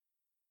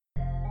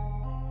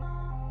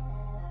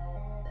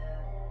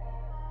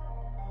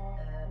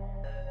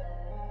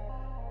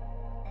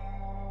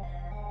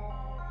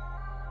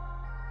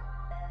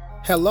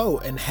Hello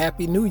and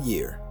Happy New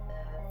Year.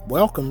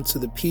 Welcome to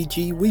the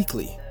PG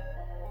Weekly.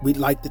 We'd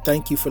like to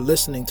thank you for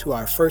listening to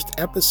our first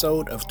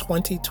episode of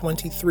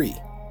 2023.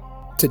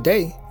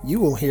 Today, you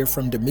will hear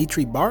from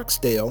Dimitri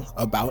Barksdale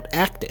about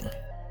acting.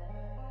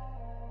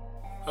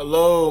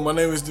 Hello, my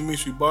name is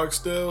Dimitri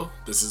Barksdale.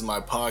 This is my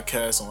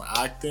podcast on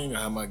acting.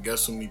 I have my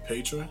guest with me,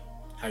 Patron.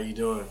 How you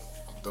doing?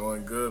 I'm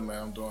doing good,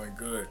 man. I'm doing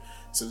good.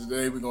 So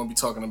today we're going to be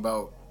talking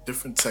about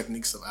different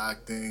techniques of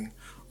acting,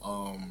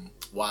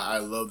 why I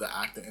love the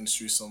acting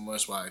industry so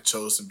much, why I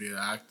chose to be an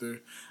actor,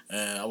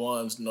 and I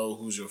want to know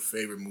who's your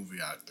favorite movie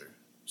actor.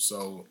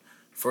 So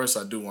first,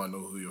 I do want to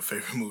know who your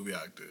favorite movie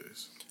actor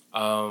is.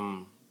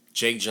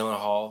 Jake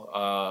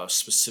Gyllenhaal,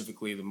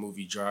 specifically the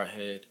movie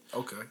Jarhead.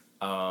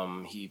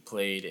 Okay. He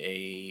played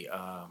a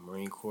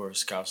Marine Corps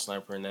scout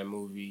sniper in that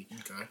movie.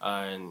 Okay.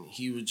 And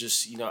he was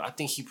just, I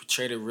think he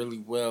portrayed it really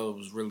well. It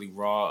was really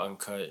raw,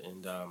 uncut,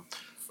 and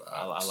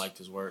I liked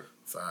his work.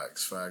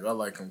 Facts. I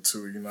like him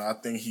too. I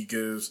think he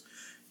gives.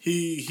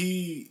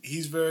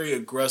 He's very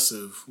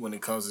aggressive when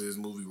it comes to his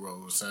movie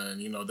roles,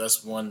 and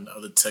that's one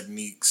of the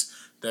techniques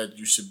that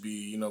you should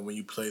be. When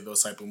you play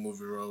those type of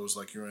movie roles,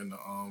 like you're in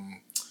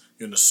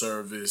the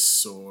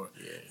service, or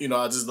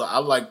I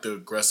like the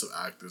aggressive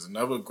actors.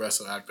 Another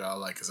aggressive actor I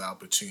like is Al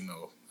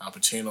Pacino. Al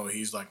Pacino,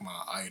 he's like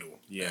my idol.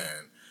 Yeah.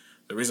 And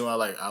the reason why I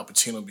like Al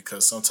Pacino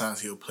because sometimes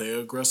he'll play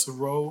an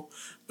aggressive role,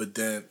 but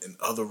then in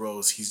other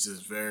roles he's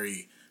just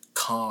very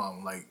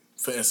calm. Like,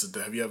 for instance,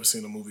 have you ever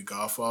seen the movie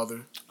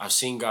Godfather? I've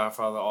seen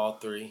Godfather, all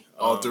three.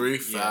 All three?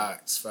 Yeah.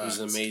 Facts. He's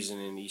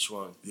amazing in each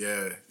one.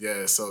 Yeah.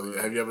 So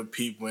have you ever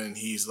peeped when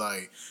he's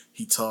like,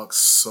 he talks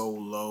so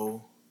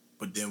low,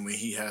 but then when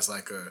he has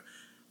like a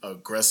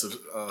aggressive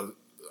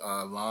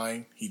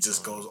line, he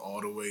just goes all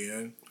the way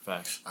in.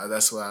 Facts.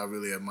 That's what I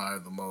really admire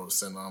the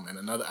most. And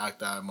another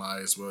actor I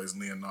admire as well is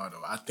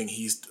Leonardo. I think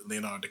he's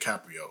Leonardo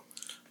DiCaprio.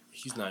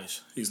 He's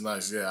nice. He's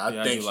nice, yeah.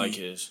 I think like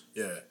his.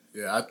 Yeah.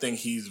 I think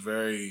he's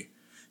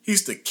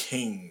the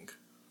king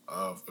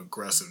of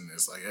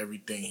aggressiveness. Like,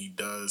 everything he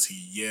does,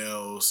 he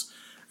yells.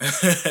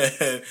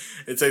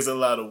 It takes a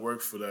lot of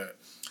work for that.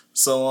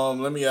 So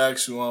let me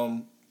ask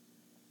you,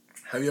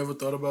 have you ever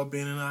thought about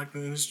being in the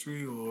acting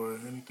industry or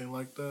anything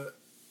like that?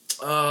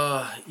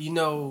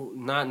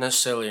 Not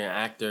necessarily an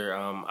actor.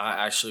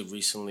 I actually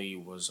recently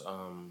was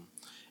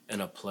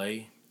in a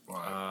play.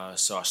 Right.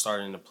 So I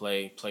started in the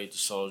play, played the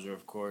soldier,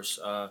 of course,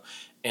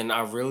 and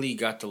I really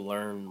got to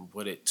learn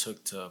what it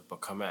took to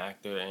become an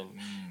actor, and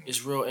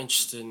it's real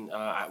interesting.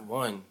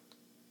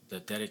 The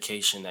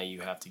dedication that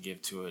you have to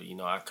give to it.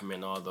 I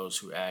commend all those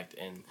who act,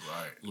 and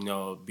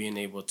being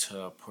able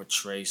to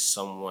portray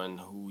someone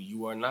who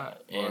you are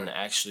not, and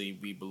actually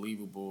be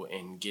believable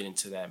and get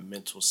into that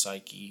mental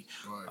psyche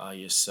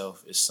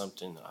yourself is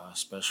something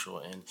special,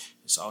 and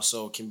it's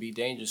also can be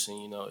dangerous,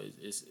 and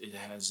it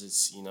has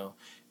its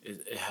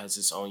It has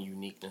its own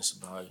uniqueness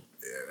about it.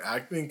 Yeah,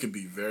 acting can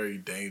be very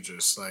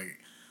dangerous. Like,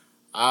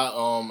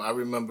 I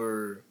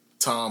remember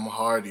Tom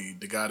Hardy,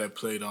 the guy that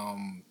played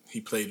he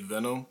played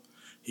Venom.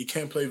 He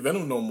can't play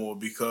Venom no more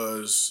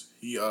because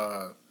he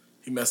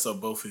messed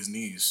up both his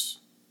knees,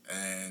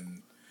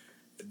 and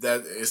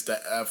that is the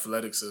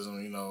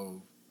athleticism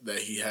that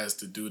he has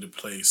to do to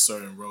play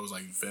certain roles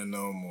like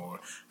Venom, or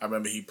I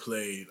remember he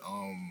played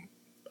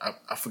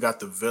I forgot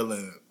the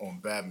villain on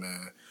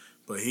Batman.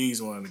 But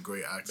he's one of the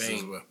great actors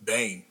as well.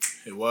 Bane.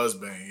 It was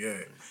Bane,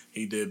 yeah.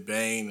 He did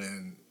Bane,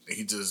 and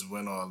he just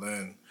went all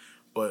in.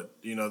 But,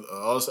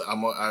 also,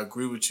 I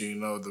agree with you.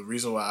 The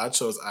reason why I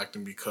chose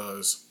acting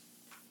because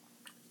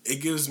it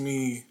gives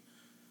me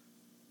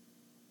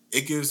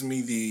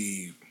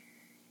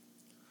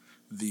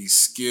the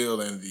skill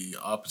and the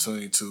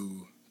opportunity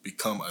to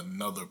become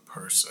another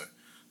person.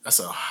 That's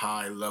a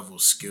high-level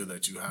skill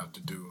that you have to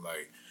do.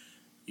 Like,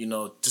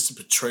 just to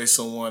portray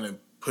someone and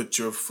put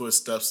your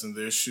footsteps in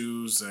their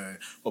shoes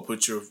or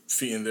put your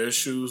feet in their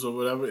shoes or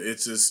whatever.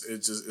 It's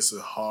a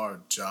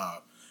hard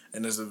job,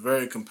 and it's a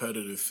very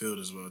competitive field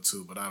as well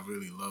too. But I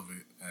really love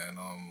it, and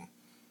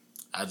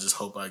I just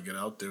hope I get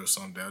out there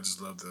someday. I just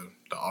love the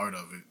art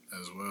of it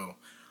as well.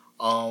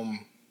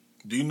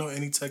 Do you know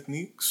any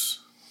techniques?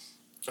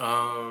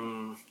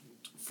 From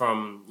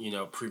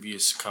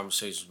previous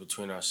conversations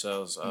between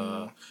ourselves,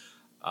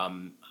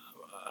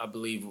 I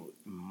believe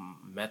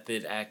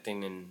method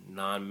acting and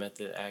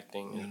non-method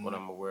acting is what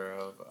I'm aware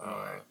of.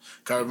 I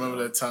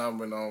remember that time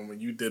when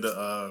you did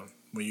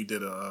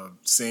a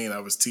scene, I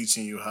was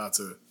teaching you how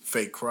to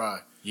fake cry.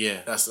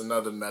 Yeah, that's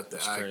another method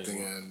acting,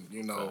 crazy. And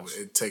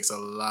it takes a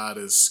lot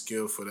of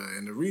skill for that.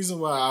 And the reason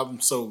why I'm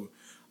so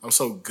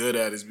good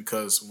at it is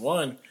because,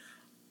 one,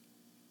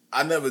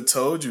 I never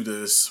told you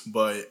this,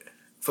 but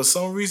for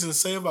some reason,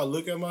 say if I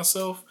look at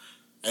myself.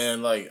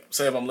 And,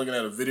 say if I'm looking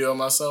at a video of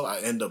myself,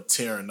 I end up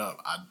tearing up.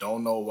 I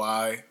don't know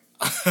why.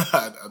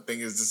 I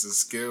think it's just a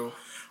skill.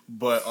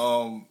 But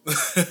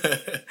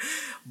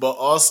but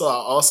also, I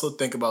also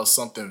think about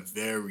something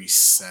very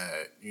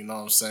sad. You know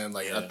what I'm saying?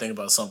 I think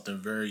about something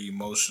very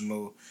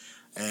emotional.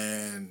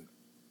 And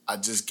I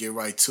just get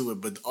right to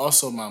it. But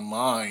also my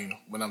mind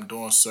when I'm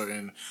doing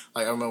certain,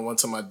 like I remember one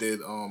time I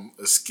did a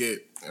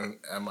skit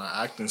at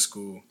my acting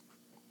school,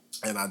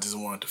 and I just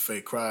wanted to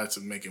fake cry to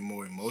make it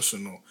more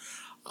emotional.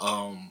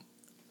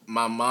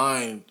 My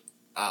mind,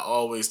 I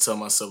always tell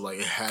myself like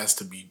it has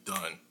to be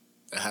done.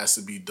 It has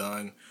to be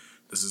done.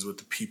 This is what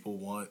the people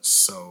want.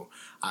 So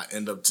I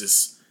end up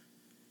just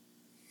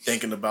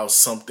thinking about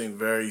something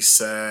very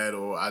sad,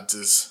 or I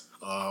just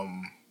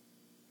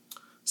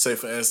say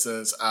for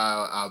instance,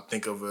 I'll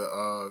think of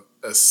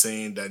a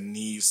scene that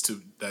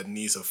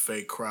needs a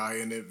fake cry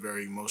in it,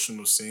 very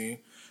emotional scene,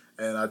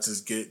 and I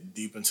just get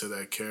deep into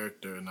that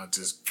character and I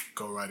just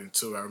go right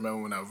into it. I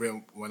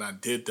remember when I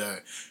did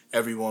that,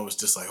 everyone was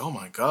just like, "Oh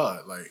my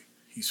God!" Like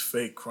he's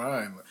fake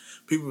crying. Like,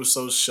 people were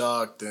so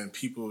shocked, and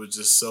people were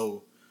just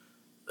so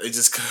they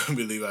just couldn't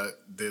believe I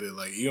did it.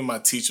 Like even my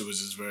teacher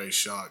was just very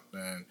shocked,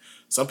 and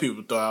some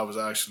people thought I was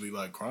actually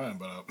like crying,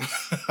 but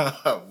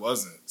I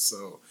wasn't.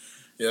 So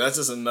yeah, that's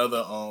just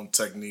another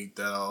technique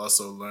that I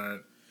also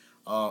learned.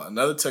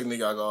 Another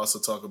technique I can also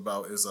talk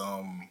about is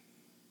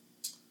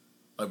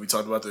like we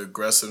talked about the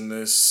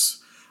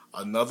aggressiveness.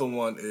 Another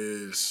one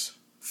is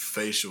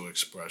facial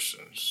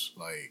expressions.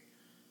 Like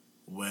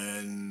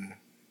when,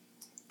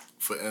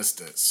 for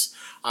instance,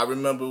 I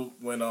remember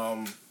when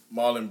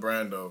Marlon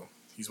Brando,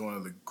 he's one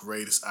of the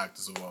greatest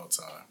actors of all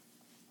time.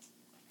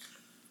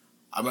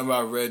 I remember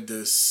I read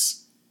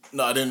this.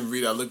 No, I didn't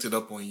read it. I looked it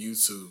up on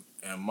YouTube.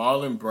 And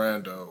Marlon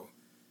Brando,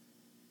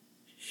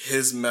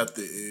 his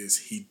method is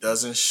he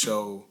doesn't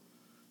show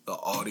the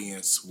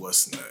audience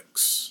what's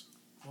next.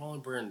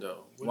 Marlon Brando.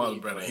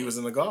 Marlon Brando. He was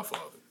in The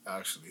Godfather,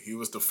 actually. He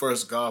was the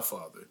first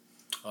Godfather.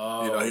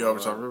 Oh, You know, he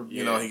always talking, yeah.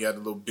 you know, he got the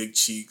little big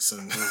cheeks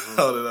and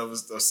all that other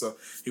stuff. So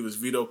he was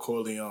Vito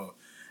Corleone.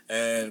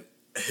 And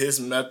his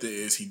method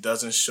is he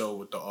doesn't show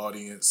what the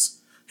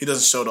audience, he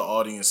doesn't show the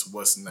audience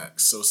what's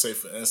next. So say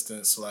for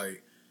instance,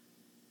 like,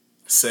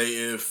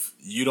 say if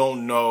you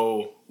don't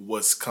know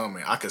what's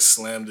coming, I could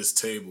slam this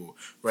table.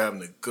 We're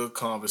having a good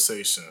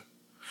conversation,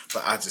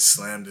 but I just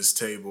slammed this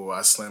table.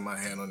 I slammed my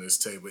hand on this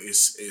table.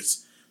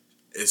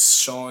 It's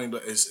showing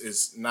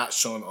it's not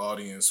showing the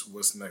audience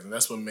what's next, and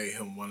that's what made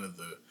him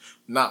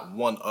not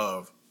one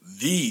of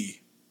the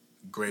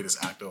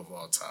greatest actor of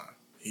all time.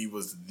 He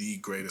was the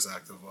greatest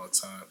actor of all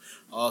time.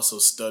 I also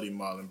studied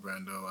Marlon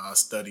Brando. I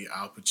studied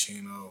Al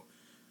Pacino,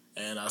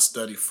 and I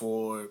studied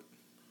Ford.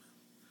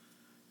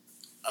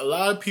 A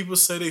lot of people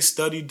say they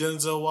study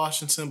Denzel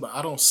Washington, but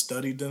I don't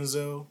study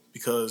Denzel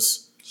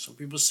because some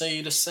people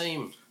say the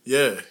same.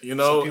 Yeah, you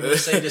know. Some people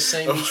say the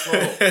same each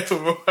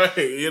role. Right,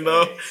 you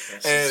know.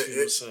 Right. And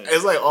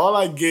it's like all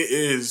I get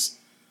is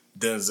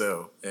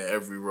Denzel in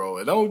every role.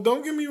 And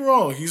don't get me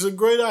wrong, he's a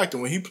great actor.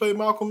 When he played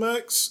Malcolm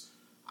X,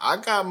 I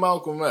got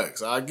Malcolm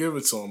X. I give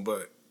it to him,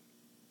 but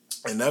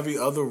in every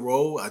other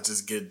role, I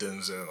just get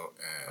Denzel.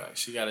 And right.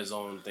 She got his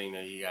own thing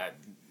that he got,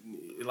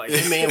 like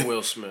him and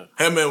Will Smith.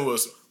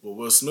 Well,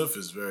 Will Smith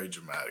is very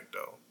dramatic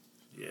though.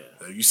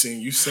 Yeah. You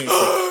seen 7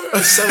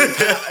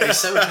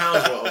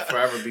 Pounds will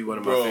forever be one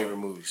of my favorite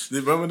movies.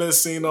 Remember that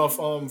scene off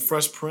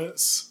Fresh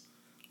Prince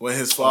when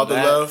his father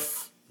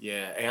left?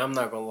 Yeah, and I'm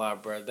not gonna lie,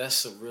 bro.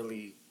 That's a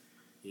really,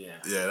 yeah,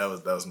 that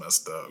was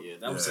messed up. Yeah,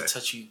 that was a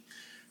touchy.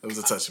 It was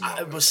a touchy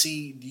moment. But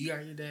see, do you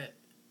got your dad?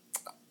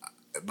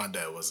 My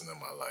dad wasn't in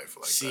my life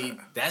like that. See,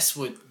 that's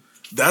what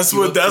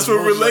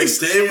relates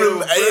to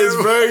it. It's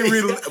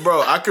very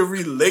bro. I could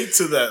relate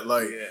to that.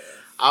 Like,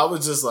 I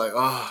was just like,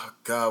 oh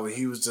God, when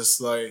he was just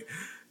like,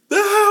 the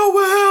hell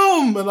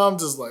with him, and I'm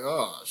just like,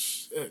 oh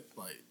shit,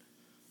 like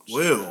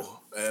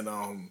Will, and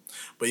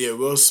but yeah,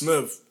 Will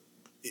Smith,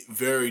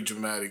 very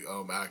dramatic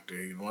actor.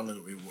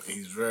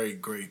 He's very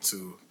great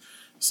too.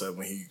 Except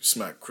when he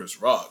smacked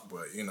Chris Rock,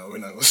 but you know we're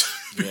not gonna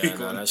speak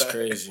on that's that.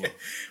 crazy.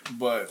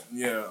 But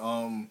yeah,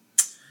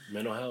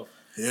 mental health.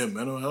 Yeah,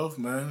 mental health,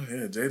 man.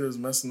 Yeah, Jada's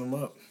messing them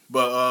up.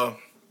 But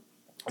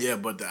yeah,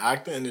 but the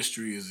acting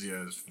industry is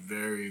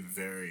very,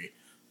 very,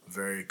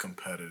 very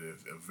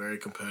competitive. A very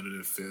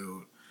competitive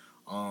field.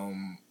 I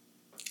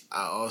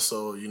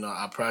also,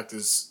 I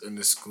practice in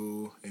this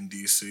school in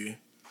DC.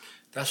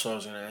 That's what I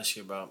was gonna ask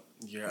you about.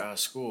 Your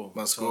school.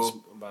 My school. Tell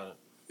us about it.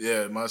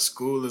 Yeah, my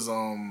school is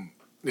so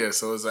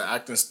it's an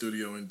acting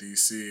studio in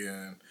DC,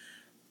 and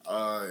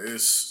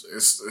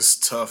it's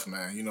tough,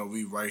 man. You know,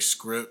 we write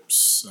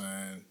scripts,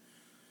 and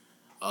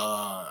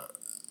I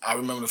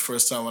remember the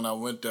first time when I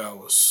went there, I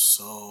was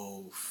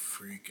so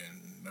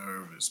freaking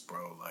nervous,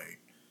 bro. Like,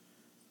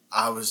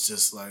 I was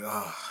just like,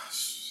 oh,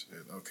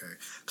 shit, okay.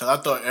 Because I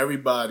thought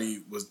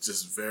everybody was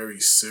just very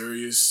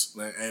serious.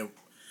 And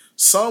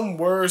some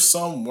were,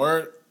 some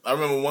weren't. I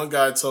remember one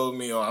guy told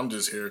me, oh, I'm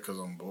just here because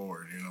I'm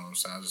bored. You know what I'm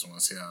saying? I just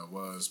want to see how it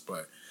was.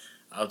 But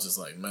I was just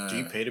like, man. Do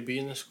you pay to be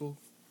in the school?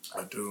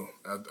 I do.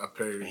 I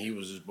paid. And he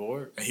was just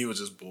bored? And he was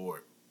just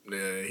bored.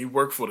 Yeah, he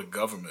worked for the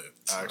government,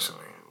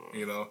 actually.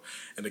 You know,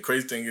 and the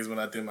crazy thing is when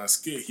I did my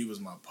skit, he was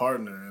my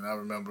partner, and I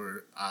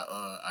remember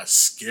I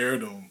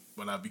scared him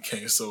when I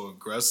became so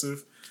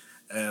aggressive,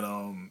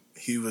 and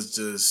he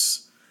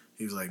was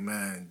like,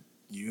 man,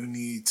 you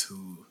need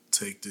to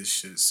take this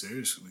shit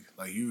seriously.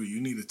 Like,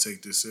 you need to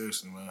take this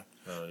seriously, man.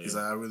 Because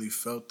I really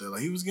felt that.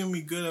 Like, he was giving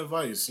me good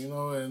advice, you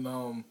know,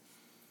 and,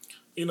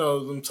 you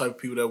know, them type of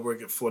people that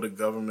work for the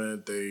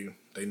government,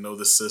 they know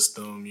the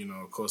system. You know,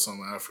 of course,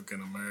 I'm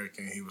African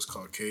American. He was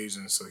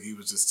Caucasian, so he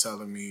was just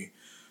telling me,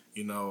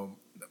 you know,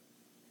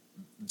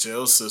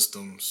 jail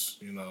systems,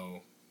 you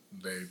know,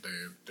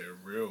 they're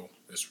real.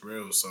 It's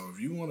real. So if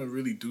you want to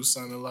really do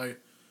something in life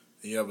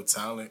and you have a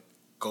talent,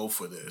 go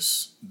for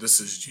this.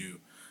 This is you.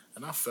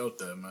 And I felt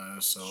that,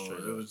 man. So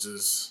it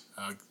was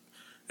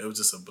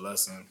just a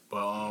blessing.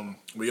 But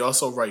we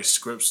also write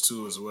scripts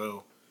too as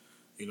well.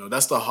 You know,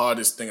 that's the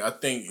hardest thing. I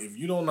think if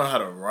you don't know how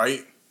to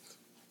write,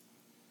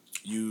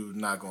 you're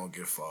not gonna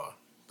get far.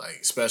 Like,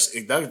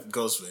 especially that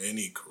goes for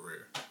any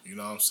career. You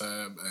know what I'm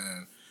saying?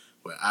 And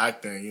with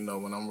acting, you know,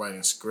 when I'm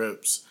writing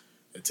scripts,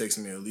 it takes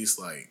me at least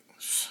like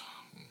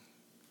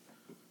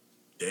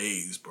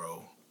days,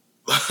 bro.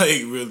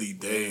 Like, really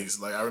days.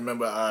 Like, I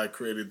remember I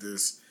created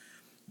this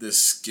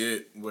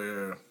skit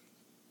where,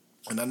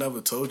 and I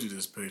never told you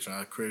this, Patron.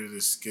 I created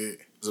this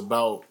skit. It was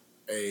about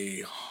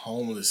a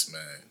homeless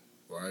man,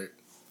 right?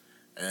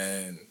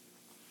 And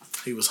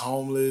he was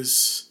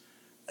homeless,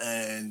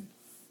 and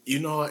you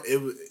know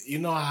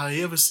how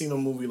you ever seen a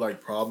movie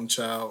like Problem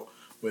Child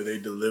where they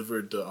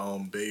delivered the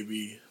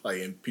baby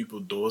like in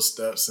people's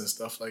doorsteps and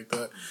stuff like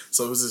that.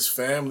 So it was this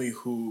family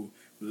who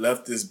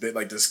left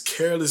this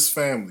careless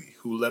family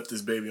who left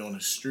this baby on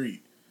the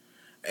street,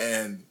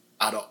 and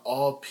out of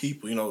all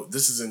people, you know,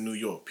 this is in New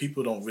York.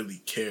 People don't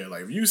really care.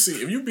 Like,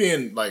 if you be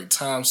in like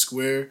Times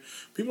Square,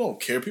 people don't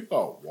care. People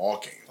are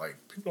walking. Like,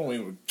 people don't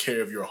even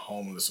care if you're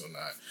homeless or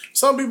not.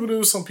 Some people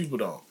do, some people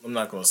don't. I'm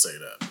not gonna say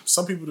that.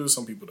 Some people do,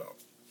 some people don't.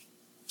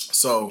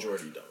 So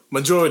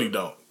majority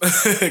don't,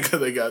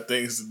 because they got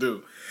things to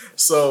do.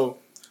 So,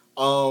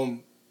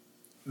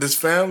 this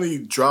family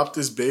dropped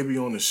this baby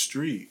on the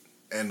street,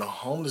 and the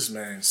homeless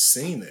man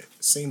seen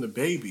the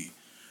baby.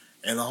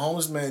 And the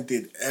homeless man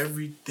did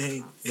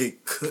everything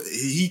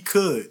he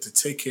could to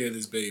take care of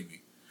this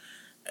baby.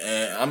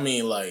 And I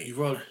mean, like... You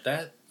wrote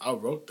that? I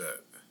wrote that.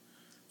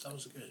 That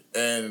was good.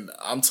 And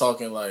I'm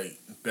talking,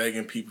 like,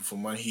 begging people for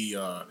money.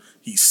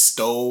 He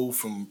stole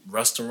from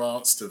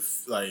restaurants to,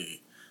 like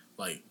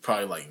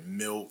probably, like,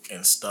 milk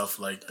and stuff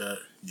like that.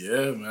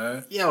 Yeah,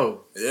 man.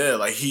 Yo. Yeah,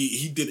 like,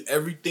 he did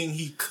everything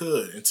he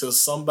could until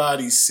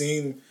somebody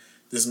seen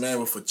this man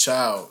with a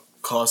child,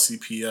 called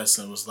CPS,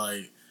 and was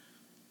like,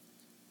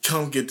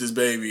 come get this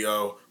baby,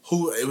 yo.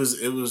 It was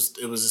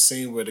a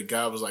scene where the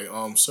guy was like,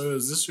 sir,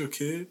 is this your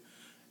kid?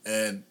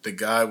 And the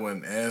guy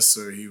wouldn't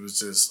answer. He was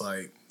just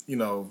like, you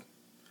know,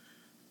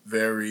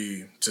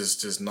 very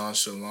just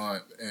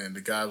nonchalant. And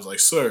the guy was like,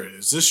 sir,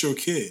 is this your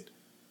kid?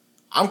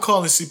 I'm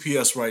calling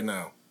CPS right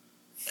now.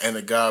 And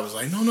the guy was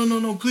like,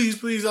 no, please.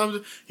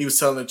 He was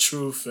telling the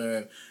truth,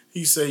 and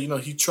he said, you know,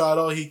 he tried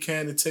all he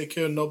can to take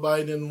care of.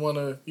 Nobody didn't want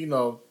to, you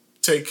know,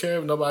 take care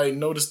of. Nobody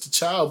noticed the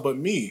child but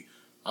me.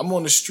 I'm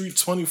on the street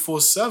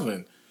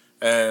 24/7.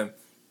 And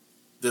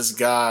this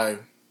guy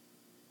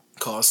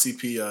called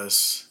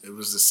CPS. It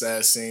was a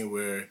sad scene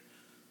where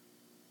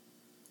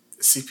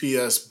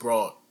CPS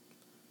brought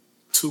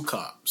 2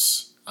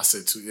 cops. I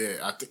said 2,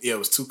 yeah. It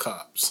was 2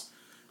 cops.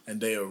 And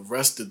they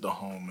arrested the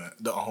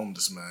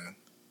homeless man.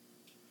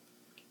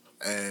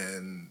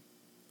 And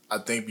I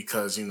think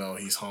because, you know,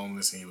 he's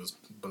homeless and he was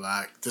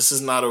black. This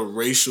is not a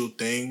racial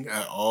thing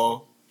at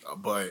all,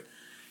 but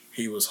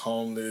he was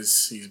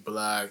homeless, he's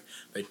black.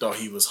 They thought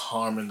he was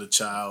harming the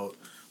child,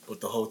 but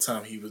the whole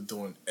time he was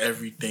doing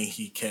everything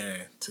he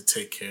can to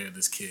take care of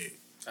this kid.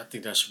 I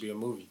think that should be a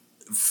movie.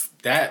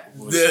 That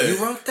was... Yeah.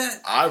 You wrote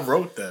that? I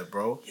wrote that,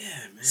 bro.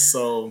 Yeah, man.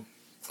 So,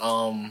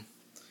 Damn.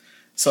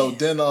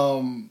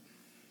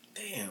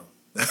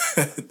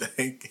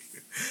 Thank you.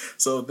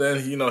 So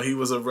then, you know, he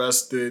was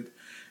arrested,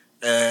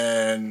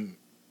 and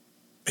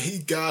he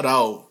got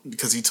out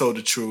because he told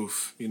the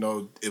truth. You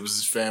know, it was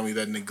his family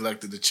that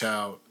neglected the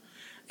child.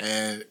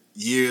 And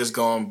years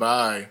gone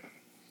by,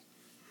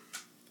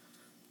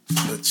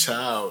 the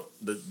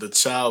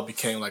child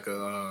became like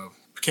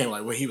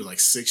when he was like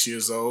 6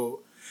 years old.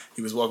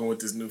 He was walking with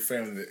this new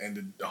family,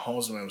 and the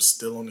homeless man was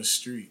still on the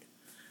street.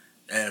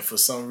 And for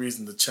some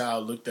reason, the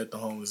child looked at the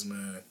homeless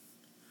man,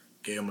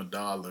 gave him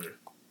 $1,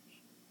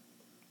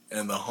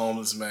 and the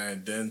homeless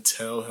man didn't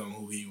tell him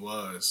who he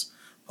was.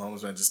 The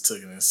homeless man just took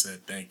it and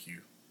said, thank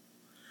you.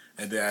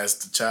 And then as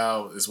the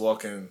child is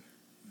walking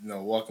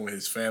with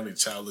his family, the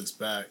child looks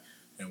back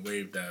and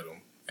waved at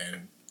him,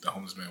 and the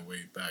homeless man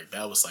waved back.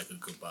 That was like a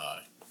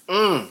goodbye.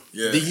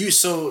 Yeah.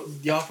 So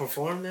y'all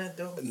performed that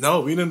though? No,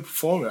 we didn't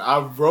perform it. I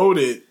wrote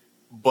it,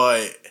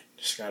 but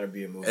it's gotta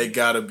be a movie. It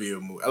gotta be a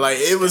movie. Like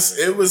it's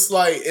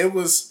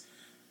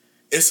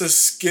a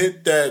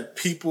skit that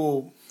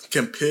people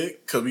can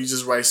pick, because we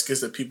just write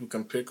skits that people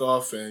can pick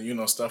off, and you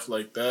know, stuff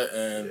like that.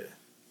 And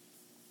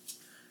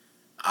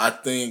I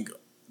think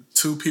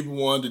 2 people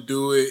wanted to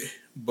do it,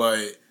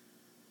 but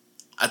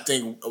I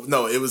think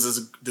it was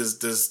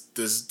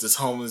this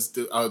homeless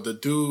dude, the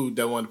dude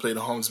that wanted to play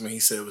the homeless man. He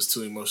said it was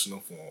too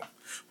emotional for him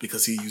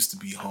because he used to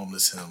be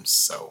homeless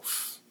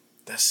himself.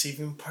 That's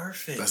even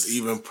perfect. That's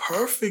even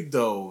perfect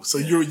though. So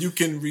you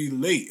can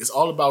relate. It's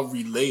all about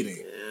relating.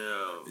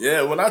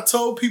 Yeah, when I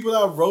told people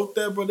that I wrote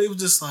that, bro, they were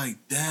just like,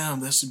 "Damn,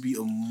 that should be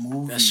a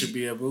movie. That should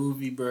be a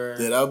movie, bro."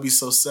 Yeah, that would be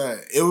so sad.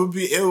 It would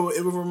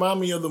remind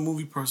me of the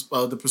movie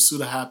The Pursuit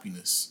of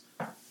Happiness.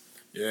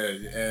 Yeah,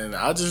 and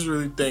I just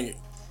really think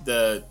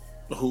that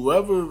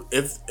whoever,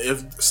 if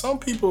some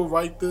people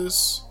write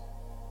this,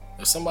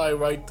 if somebody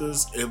write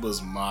this, it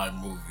was my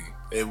movie.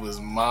 It was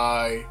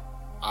my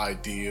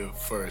idea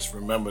first.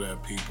 Remember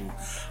that, people.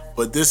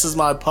 But this is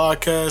my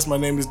podcast. My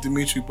name is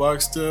Dimitri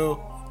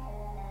Barksdale.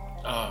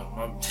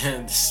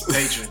 This is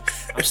Patron.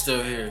 I'm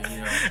still here,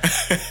 you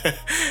know.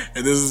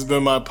 And this has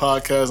been my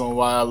podcast on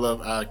why I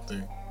love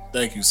acting.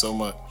 Thank you so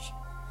much.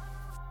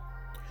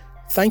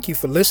 Thank you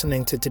for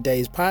listening to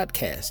today's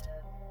podcast.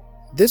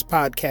 This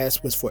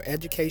podcast was for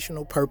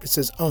educational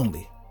purposes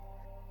only.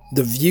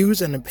 The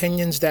views and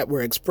opinions that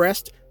were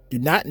expressed do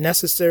not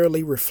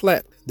necessarily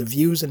reflect the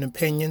views and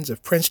opinions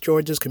of Prince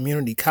George's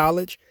Community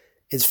College,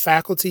 its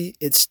faculty,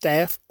 its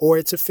staff, or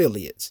its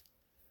affiliates.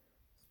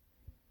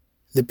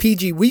 The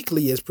PG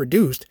Weekly is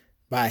produced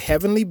by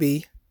Heavenly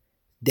B,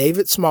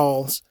 David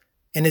Smalls,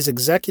 and is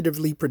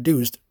executively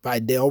produced by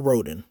Dale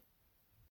Roden.